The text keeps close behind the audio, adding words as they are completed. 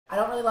I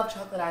don't really love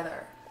chocolate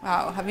either.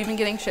 Wow, have you been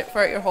getting shit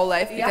for it your whole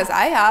life? Because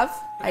I have.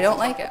 I don't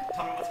like it.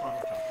 Tell me what's wrong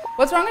with chocolate.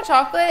 What's wrong with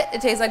chocolate?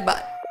 It tastes like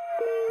butt.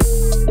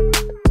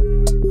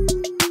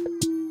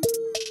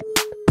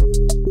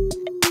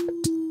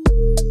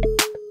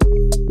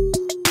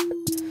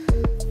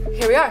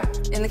 Here we are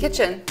in the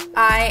kitchen.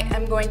 I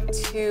am going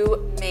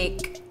to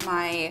make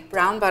my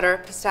brown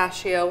butter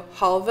pistachio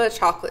halva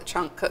chocolate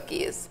chunk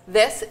cookies.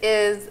 This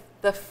is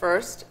the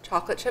first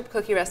chocolate chip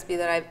cookie recipe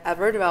that I've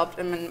ever developed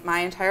in my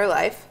entire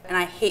life, and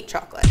I hate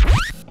chocolate.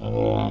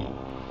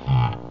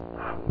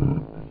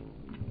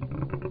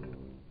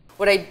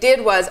 What I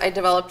did was I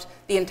developed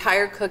the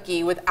entire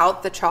cookie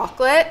without the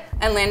chocolate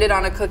and landed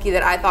on a cookie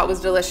that I thought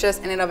was delicious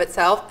in and of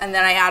itself, and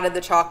then I added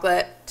the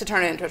chocolate to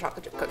turn it into a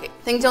chocolate chip cookie.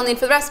 Things you'll need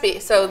for the recipe.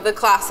 So the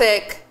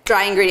classic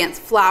dry ingredients: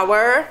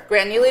 flour,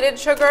 granulated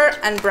sugar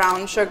and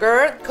brown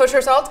sugar,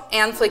 kosher salt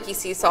and flaky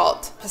sea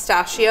salt,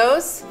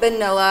 pistachios,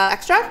 vanilla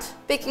extract,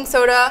 baking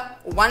soda,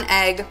 1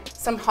 egg,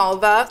 some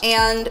halva,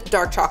 and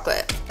dark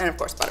chocolate, and of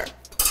course butter.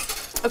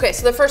 Okay,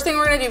 so the first thing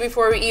we're gonna do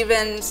before we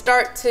even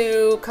start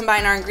to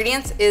combine our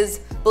ingredients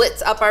is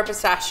blitz up our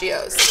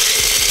pistachios.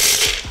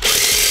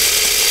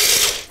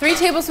 3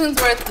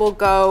 tablespoons worth will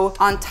go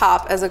on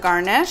top as a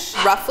garnish,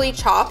 roughly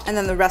chopped, and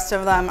then the rest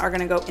of them are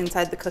gonna go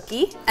inside the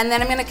cookie. And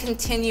then I'm gonna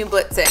continue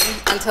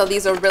blitzing until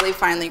these are really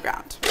finely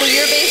ground. So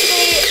you're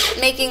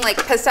basically making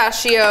like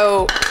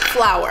pistachio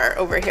flour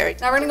over here.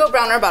 Now we're gonna go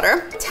brown our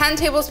butter. 10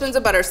 tablespoons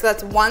of butter, so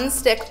that's 1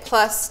 stick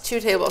plus 2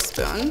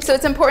 tablespoons. So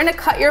it's important to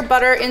cut your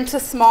butter into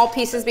small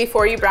pieces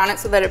before you brown it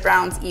so that it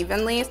browns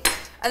evenly.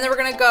 And then we're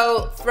gonna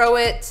go throw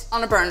it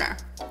on a burner.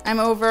 I'm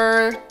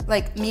over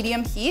like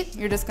medium heat.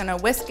 You're just gonna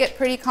whisk it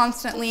pretty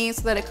constantly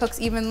so that it cooks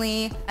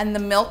evenly, and the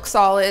milk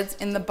solids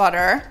in the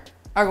butter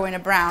are going to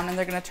brown and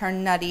they're gonna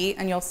turn nutty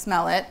and you'll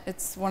smell it.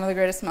 It's one of the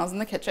greatest smells in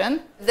the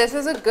kitchen. This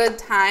is a good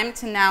time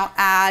to now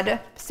add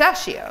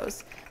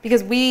pistachios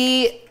because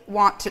we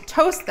want to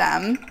toast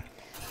them.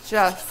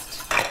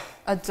 Just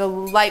a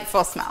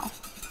delightful smell.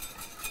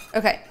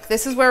 Okay,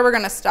 this is where we're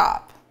gonna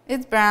stop.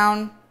 It's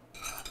brown,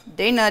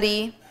 they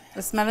nutty,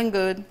 it's smelling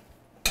good.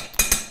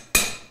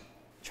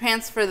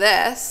 Transfer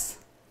this.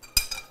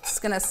 It's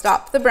gonna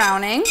stop the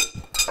browning.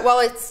 While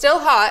it's still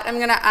hot, I'm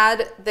gonna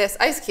add this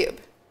ice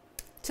cube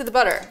to the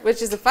butter,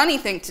 which is a funny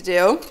thing to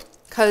do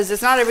because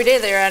it's not every day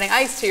that you're adding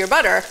ice to your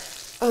butter.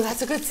 Oh,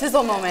 that's a good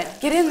sizzle moment.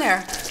 Get in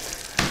there.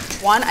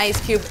 1 ice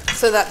cube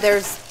so that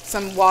there's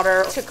some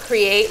water to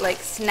create like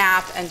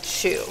snap and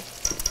chew.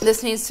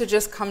 This needs to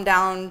just come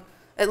down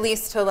at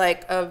least to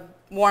like a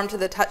warm to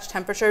the touch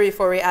temperature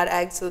before we add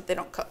eggs so that they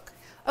don't cook.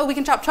 Oh, we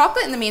can chop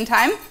chocolate in the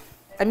meantime.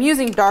 I'm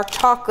using dark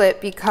chocolate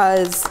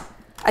because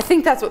I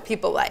think that's what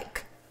people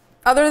like.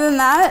 Other than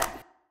that,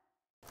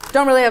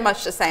 don't really have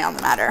much to say on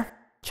the matter.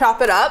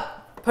 Chop it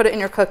up, put it in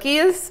your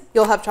cookies,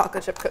 you'll have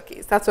chocolate chip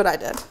cookies. That's what I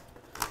did.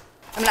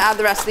 I'm gonna add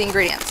the rest of the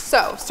ingredients.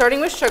 So,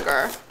 starting with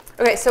sugar.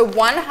 Okay, so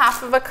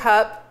 1/2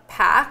 cup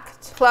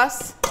packed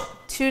plus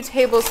 2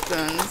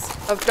 tablespoons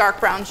of dark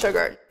brown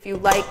sugar. If you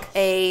like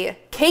a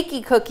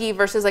cakey cookie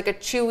versus like a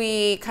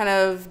chewy kind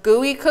of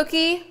gooey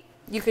cookie,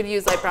 you could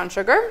use light brown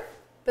sugar.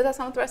 But that's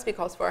not what the recipe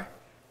calls for.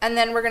 And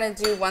then we're gonna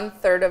do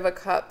 1/3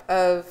 cup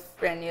of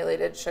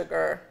granulated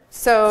sugar.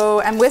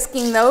 So I'm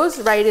whisking those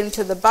right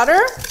into the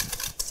butter.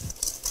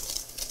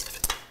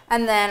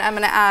 And then I'm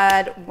gonna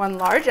add 1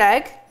 large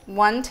egg,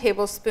 1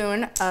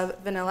 tablespoon of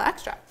vanilla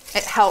extract.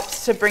 It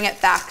helps to bring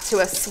it back to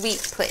a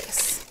sweet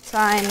place. So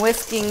I'm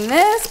whisking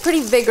this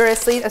pretty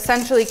vigorously,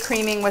 essentially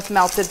creaming with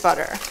melted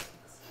butter.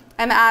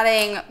 I'm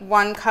adding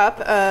 1 cup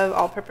of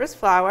all-purpose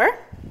flour,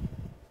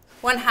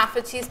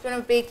 1/2 teaspoon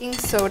of baking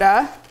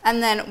soda,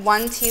 and then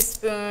 1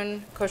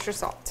 teaspoon kosher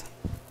salt.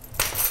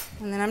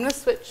 And then I'm gonna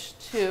switch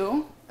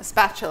to a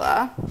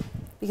spatula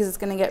because it's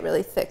gonna get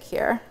really thick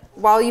here.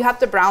 While you have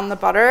to brown the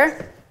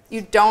butter,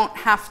 you don't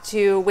have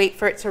to wait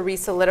for it to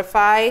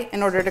re-solidify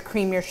in order to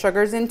cream your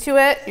sugars into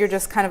it. You're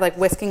just kind of like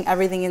whisking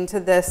everything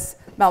into this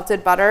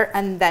melted butter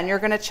and then you're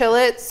gonna chill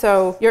it.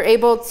 So you're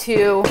able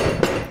to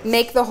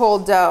make the whole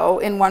dough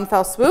in one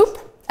fell swoop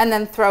and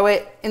then throw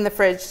it in the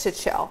fridge to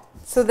chill.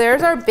 So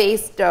there's our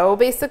base dough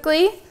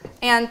basically.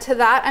 And to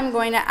that I'm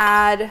going to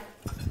add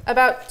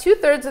about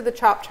 2/3 of the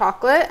chopped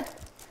chocolate.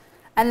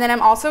 And then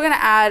I'm also gonna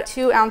add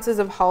 2 ounces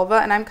of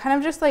halva, and I'm kind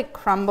of just like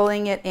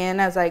crumbling it in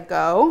as I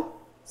go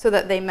so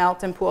that they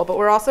melt and pool. But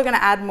we're also gonna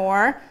add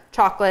more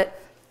chocolate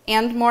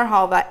and more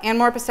halva and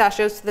more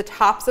pistachios to the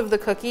tops of the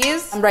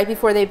cookies right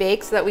before they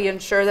bake so that we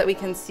ensure that we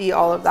can see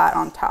all of that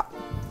on top.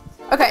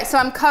 Okay, so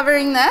I'm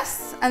covering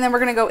this and then we're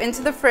gonna go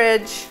into the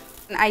fridge,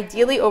 and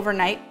ideally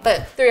overnight,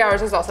 but 3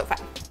 hours is also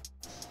fine.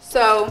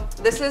 So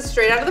this is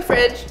straight out of the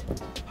fridge,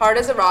 hard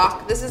as a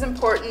rock. This is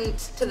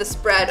important to the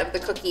spread of the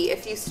cookie.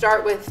 If you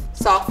start with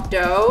soft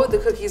dough, the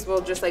cookies will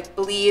just like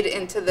bleed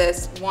into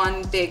this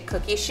one big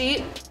cookie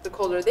sheet. The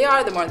colder they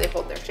are, the more they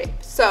hold their shape.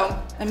 So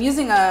I'm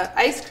using a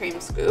ice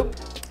cream scoop,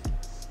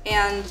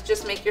 and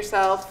just make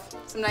yourself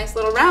some nice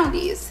little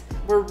roundies.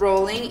 We're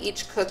rolling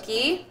each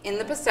cookie in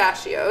the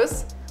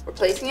pistachios. We're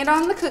placing it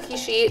on the cookie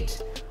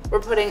sheet. We're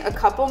putting a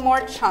couple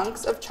more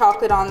chunks of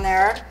chocolate on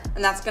there,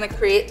 and that's gonna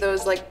create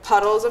those like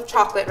puddles of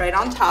chocolate right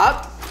on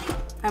top.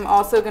 I'm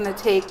also gonna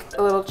take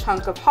a little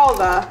chunk of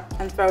halva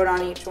and throw it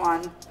on each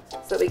one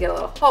so that we get a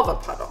little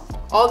halva puddle.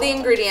 All the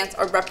ingredients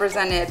are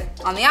represented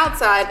on the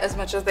outside as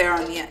much as they are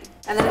on the end.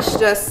 And then it's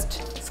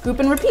just scoop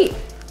and repeat.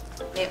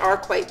 They are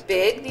quite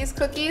big, these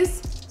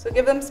cookies, so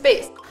give them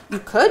space. You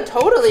could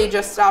totally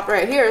just stop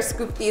right here,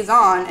 scoop these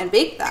on and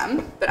bake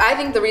them. But I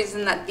think the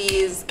reason that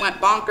these went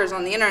bonkers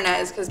on the internet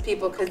is because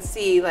people could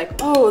see like,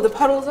 oh, the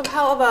puddles of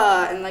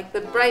halva and like the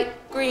bright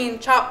green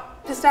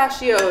chopped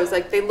pistachios,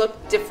 like they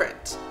look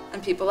different.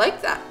 And people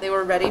like that. They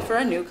were ready for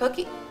a new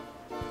cookie.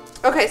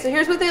 Okay, so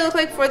here's what they look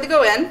like before they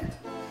go in. And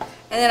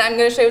then I'm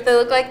gonna show you what they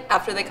look like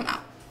after they come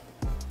out.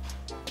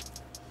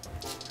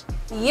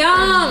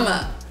 Yum!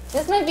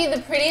 This might be the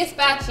prettiest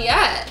batch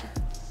yet.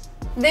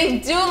 They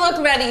do look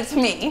ready to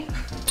me.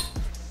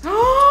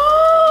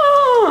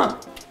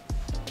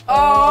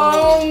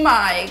 Oh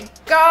my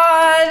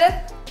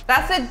God.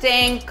 That's a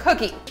dang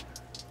cookie.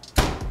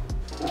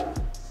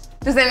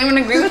 Does anyone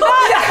agree with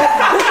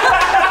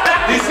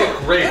that? These look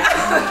great.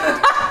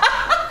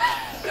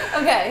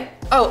 Okay.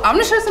 Oh, I'm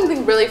gonna show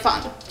something really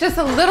fun. Just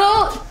a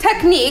little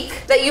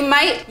technique that you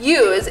might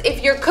use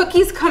if your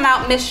cookies come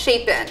out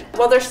misshapen.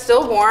 While they're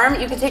still warm,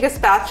 you can take a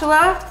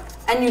spatula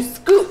and you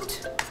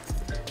scoot.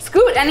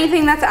 Scoot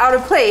anything that's out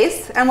of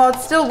place, and while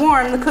it's still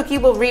warm, the cookie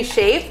will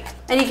reshape,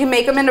 and you can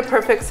make them into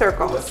perfect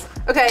circles.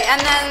 Okay, and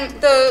then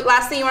the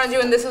last thing you wanna do,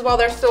 and this is while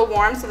they're still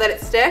warm so that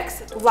it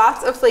sticks,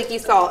 lots of flaky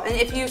salt. And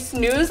if you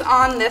snooze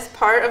on this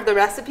part of the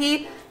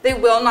recipe, they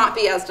will not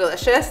be as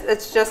delicious.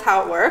 It's just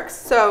how it works,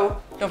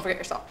 so don't forget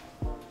your salt.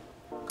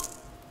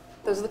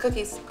 Those are the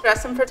cookies.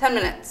 Rest them for 10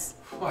 minutes.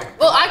 Oh,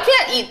 well, I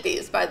can't eat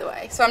these, by the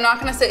way, so I'm not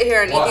gonna sit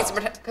here and eat these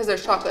because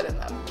there's chocolate in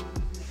them.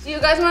 Do you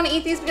guys want to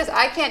eat these? Because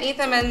I can't eat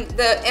them, and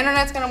the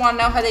internet's gonna want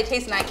to know how they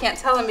taste, and I can't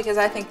tell them because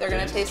I think they're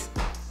gonna taste.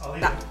 I'll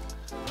eat that. it.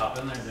 Hop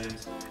in there,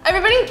 James.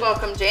 Everybody,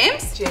 welcome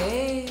James.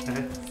 James.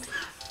 Okay.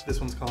 This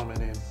one's calling my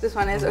name. This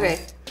one is,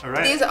 okay. All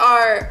right. These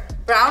are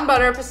brown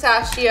butter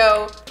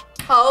pistachio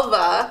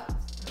halva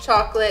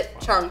chocolate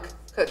chunk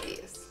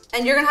cookies.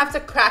 And you're gonna have to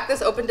crack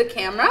this open to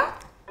camera.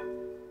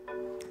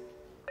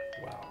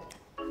 Wow.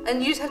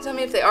 And you just have to tell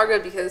me if they are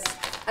good because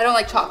I don't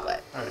like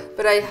chocolate. All right.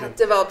 But I have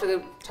developed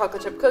a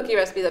chocolate chip cookie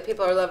recipe that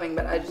people are loving,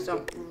 but I just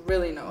don't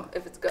really know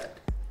if it's good.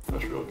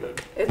 That's real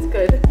good. It's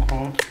good.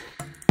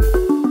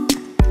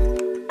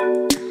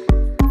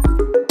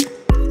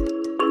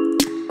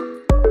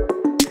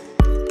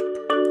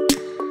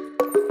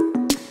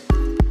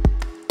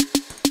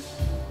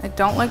 I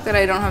don't like that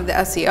I don't have the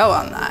SEO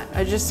on that.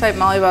 I just typed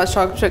Molly Baz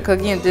chocolate chip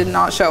cookie and did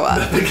not show up.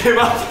 It came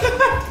up.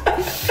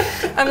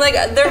 I'm like,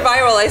 they're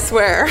viral, I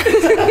swear.